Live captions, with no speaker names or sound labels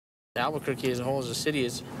Albuquerque as a whole, as a city,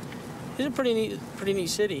 is a pretty neat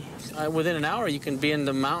city. Within an hour, you can be in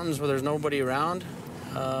the mountains where there's nobody around,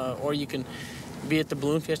 or you can be at the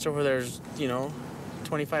balloon fiesta where there's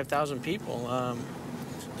 25,000 people.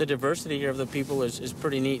 The diversity here of the people is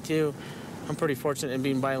pretty neat too. I'm pretty fortunate in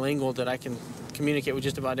being bilingual that I can communicate with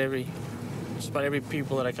just about every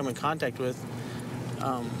people that I come in contact with.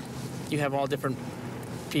 You have all different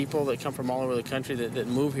people that come from all over the country that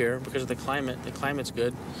move here because of the climate. The climate's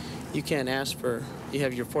good. You can't ask for, you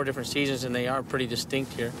have your 4 different seasons and they are pretty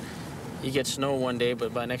distinct here. You get snow one day,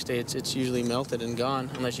 but by next day it's usually melted and gone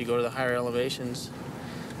unless you go to the higher elevations.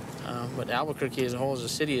 But Albuquerque as a whole, as a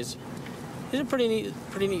city, is a pretty neat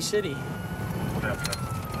city. What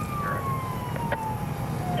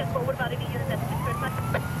about any unit that's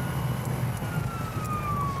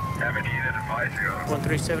Have any unit advisory on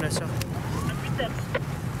 137 SO.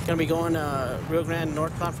 Gonna be going Rio Grande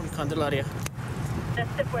northbound from Candelaria.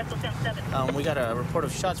 We got a report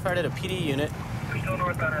of shots fired at a PD unit. We're still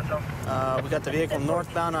northbound SO. We got the vehicle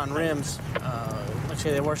northbound on rims.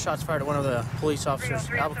 Actually, there were shots fired at one of the police officers,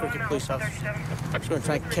 Albuquerque police officers. I'm just gonna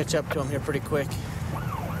try and catch up to him here pretty quick.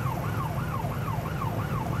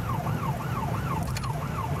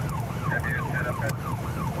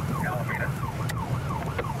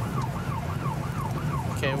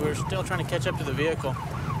 Okay, we're still trying to catch up to the vehicle.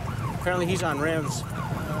 Apparently he's on rims.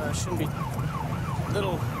 Shouldn't be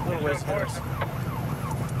little ways ahead of us.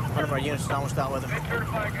 One of our units is almost out with him.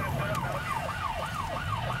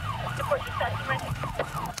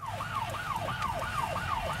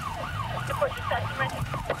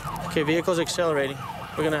 Okay, vehicle's accelerating.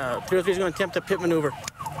 We're gonna, 303 is gonna attempt a pit maneuver.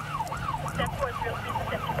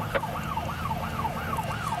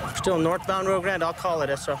 Still northbound Rio Grande, I'll call it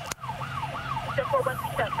SO.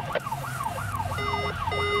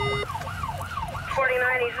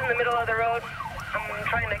 49, he's in the middle of the road. I'm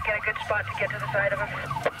trying to get a good spot to get to the side of him.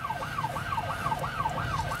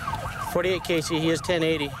 48 KC, he is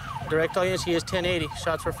 1080. Direct all units, he is 1080.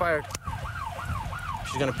 Shots were fired.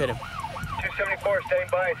 She's gonna pit him. 274, standing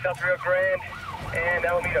by, South Rio Grande and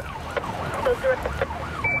Alameda.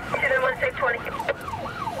 20.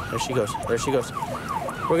 There she goes, there she goes.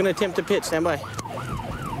 We're gonna attempt to pit, stand by.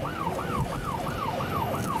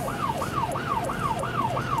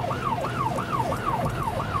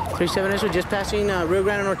 We're just passing Rio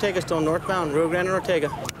Grande and Ortega, still northbound, Rio Grande and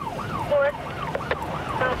Ortega.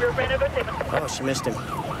 Oh, she missed him.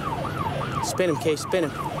 Spin him, Kay, spin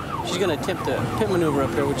him. She's gonna attempt the pit maneuver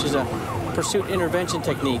up here, which is a pursuit intervention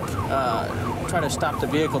technique. Try to stop the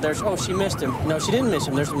vehicle. Oh, she missed him. No, she didn't miss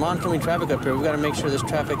him. There's some oncoming traffic up here. We've got to make sure this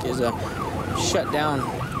traffic is shut down.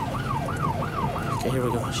 Okay, here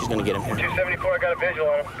we go. She's gonna get him here. 274, I got a visual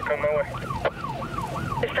on him. They're coming my way.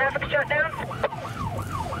 Is traffic shut down?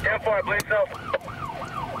 10-4, I believe so.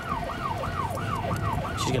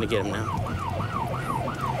 She's gonna get him now.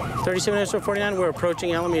 37 SO49, we're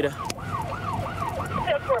approaching Alameda.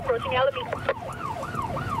 10-4, approaching Alameda.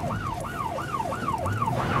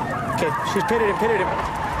 Okay, she's pitted him. Pit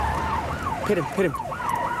him.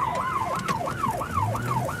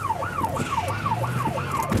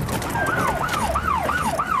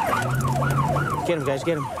 Get him, guys,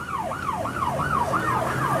 get him.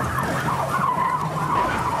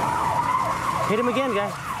 Hit him again,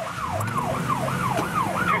 guys.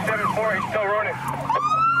 274, he's still running.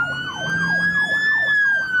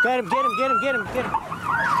 Get him.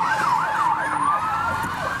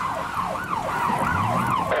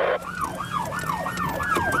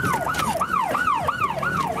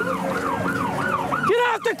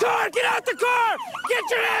 Get out the car! Get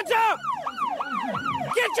your hands up!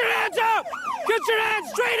 Get your hands up! Get your hands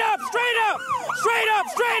straight up!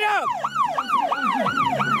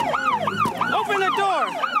 Open the door!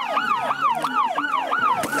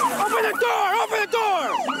 Open the door!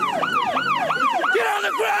 Get on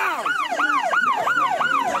the ground!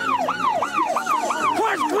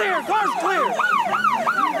 Car's clear!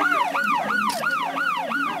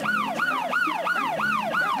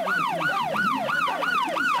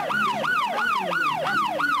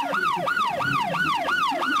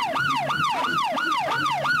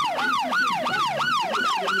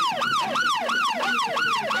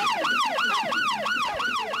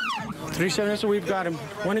 So we've got him.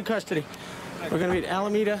 One in custody. We're going to be at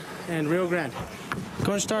Alameda and Rio Grande.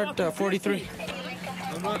 Go and start 43. So you're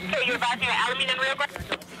advising at Alameda and Rio Grande?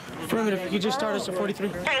 Affirmative. You just start us at 43.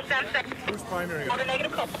 Okay, sounds good. Who's primary? On a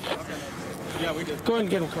negative call. Yeah, we did. Go ahead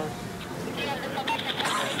and get him, Carl.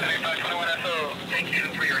 Thank you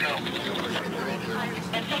for your help.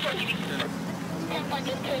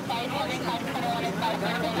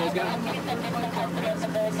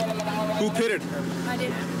 Who pitted? I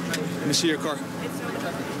did. Let me see your car. The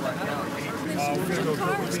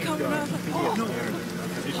car was coming up.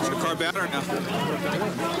 Is the car bad or now?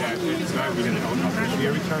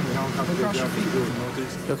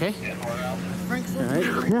 You okay? All right.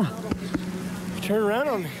 Yeah. Turn around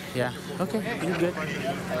on me. Yeah. Okay. You're good.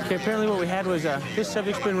 Okay. Apparently, what we had was this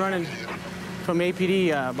subject's been running from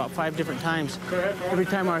APD about 5 different times. Every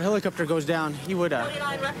time our helicopter goes down, he would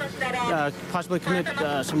possibly commit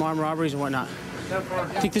some armed robberies and whatnot.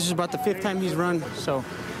 I think this is about the 5th time he's run, so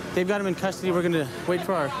they've got him in custody. We're going to wait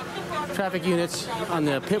for our traffic units on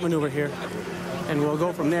the pit maneuver here, and we'll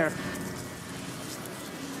go from there.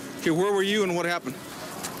 Okay, where were you and what happened?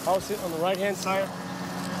 I was sitting on the right-hand side.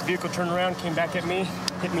 The vehicle turned around, came back at me,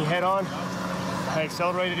 hit me head on. I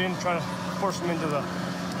accelerated in, trying to force him into the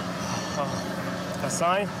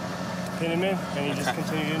sign, pin him in, and he just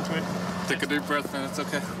continued into it. Take a deep breath, man. It's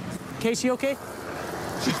okay. Casey, okay?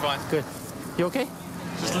 She's fine. Good. You okay?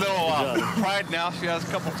 Just a little pride now. She has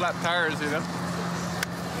a couple flat tires, you know.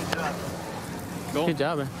 Go. Good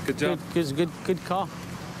job, man. Good job. Good call.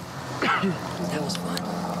 That was fun.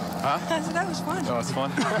 Huh? I said that was fun. Oh, it's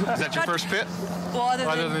fun. Is that your first pit? Well,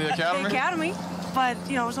 other than the academy? The academy. But,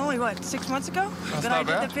 you know, it was only, what, 6 months ago That's that I not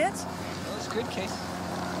did bad. the pits? That was good, Case.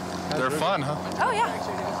 They're fun, huh? Oh, yeah.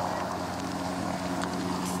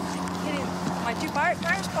 Getting my 2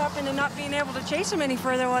 tires popping and not being able to chase them any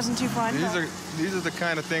further wasn't too fun. These are the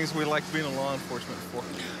kind of things we like being in law enforcement for.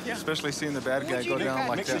 Yeah. Especially seeing the bad guy go down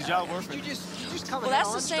like Makes his that. job worth it. Well,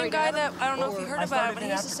 that's the same guy that, I don't know if you heard about it, but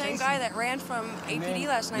he's the same guy that ran from APD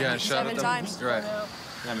last night Yeah, like shot 7 at them. times. Right.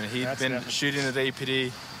 I mean, he'd been shooting at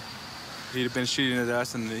APD. He'd been shooting at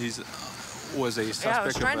us, and was a suspect Yeah, I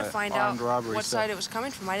was trying to of find armed out robbery. what so- side it was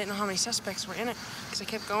coming from. I didn't know how many suspects were in it because I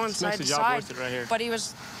kept going side makes to the job side. worth it right here. But he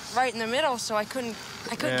was right in the middle, so I couldn't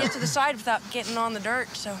Yeah. get to the side without getting on the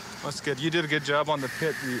dirt. So That's good. You did a good job on the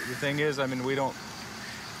pit. The thing is, I mean,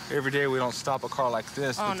 every day we don't stop a car like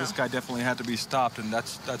this, Oh, but this no. guy definitely had to be stopped, and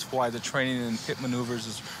that's why the training in pit maneuvers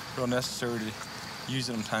is real necessary to use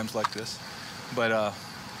them times like this. But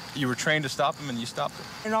you were trained to stop him, and you stopped him.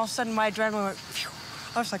 and all of a sudden my adrenaline went. Phew.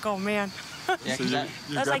 I was like, oh man. Yeah, So 'cause you I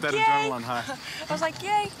got was like, that yay. adrenaline high. I was like,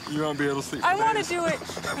 yay! You won't be able to sleep. I for want to days. do it.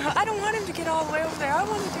 I don't want him to get all the way over there. I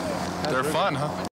want to do it. They're fun, huh?